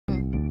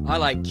I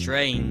like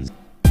trains.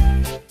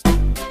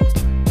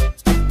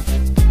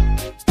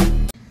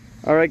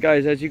 Alright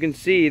guys, as you can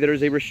see,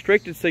 there's a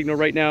restricted signal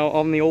right now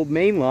on the old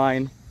main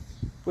line,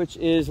 which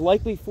is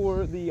likely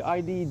for the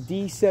ID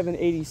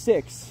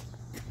D786.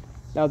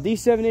 Now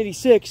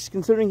D786,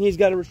 considering he's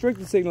got a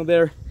restricted signal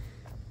there,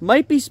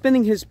 might be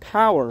spinning his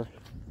power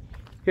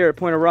here at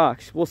Point of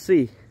Rocks. We'll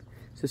see.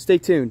 So stay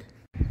tuned.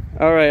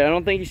 Alright, I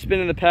don't think he's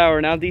spinning the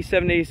power. Now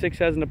D786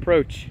 has an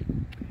approach.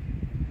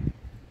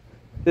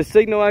 The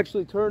signal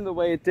actually turned the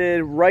way it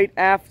did right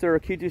after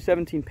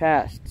Q217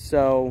 passed.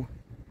 So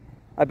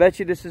I bet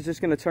you this is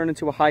just going to turn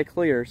into a high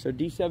clear. So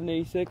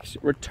D786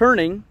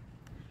 returning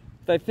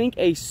with, I think,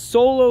 a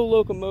solo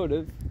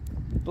locomotive.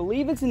 I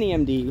believe it's an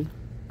EMD.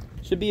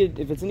 Should be,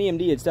 if it's an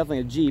EMD, it's definitely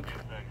a Jeep.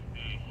 CSX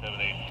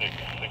D786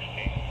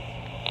 16.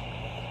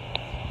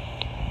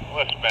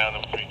 Westbound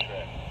on 3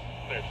 track.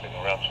 Clear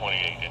signal, route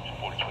 28, engine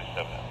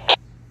 4027.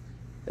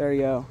 There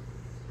you go.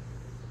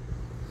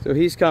 So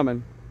he's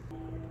coming.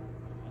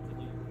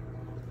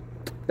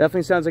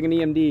 Definitely sounds like an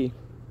EMD.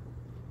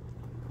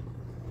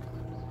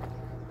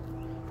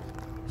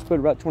 Let's put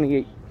route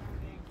 28.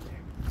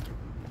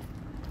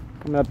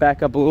 I'm gonna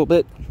back up a little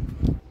bit.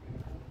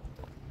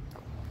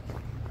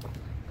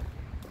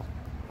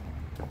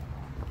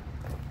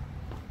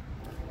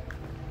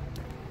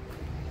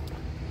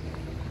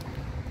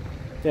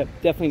 Yep,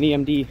 definitely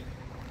an EMD.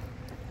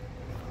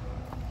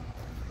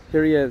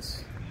 Here he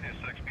is.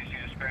 CSX BC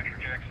dispatcher,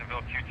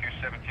 Jacksonville,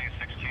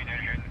 Q21716,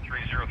 engine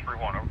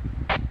 3031. Over.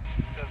 17,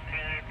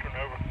 turn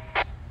over.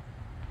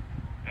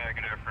 Yeah,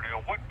 good afternoon.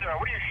 What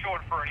are you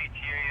showing for an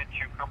ETA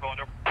into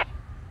Cumberland? Over?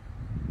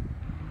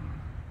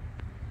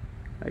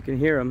 I can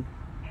hear him.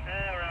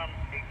 Around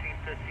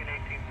 1815,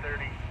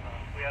 1830.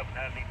 We haven't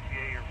had an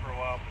ETA here for a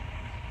while,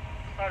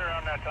 but right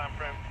around that time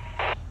frame.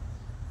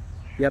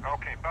 Yep.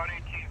 Okay, about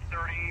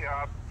 1830.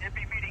 It'd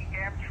be meeting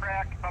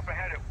Amtrak up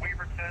ahead at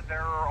Weaverton.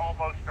 They're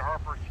almost to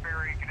Harper's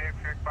Ferry. Get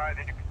Amtrak by,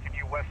 then you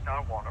continue west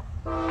on Warner.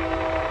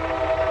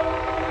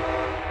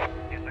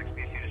 CSX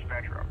BC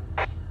dispatcher up.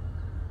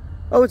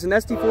 Oh, it's an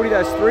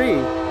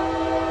SD40-3.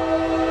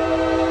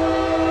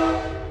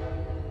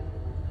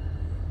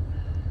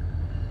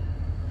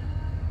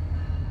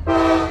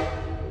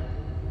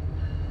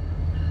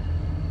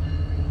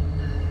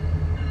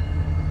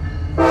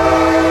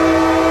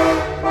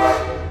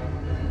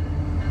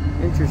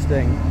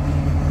 Interesting.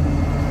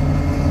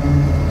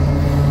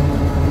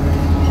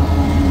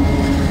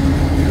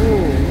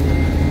 Ooh.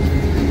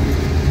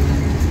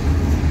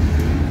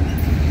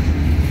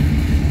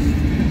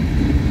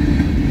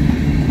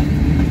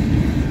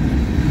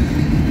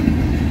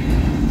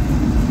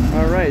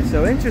 All right,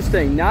 so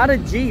interesting. Not a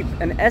Jeep,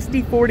 an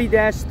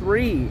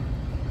SD40-3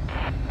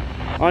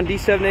 on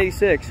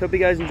D786. Hope you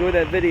guys enjoyed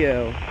that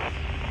video.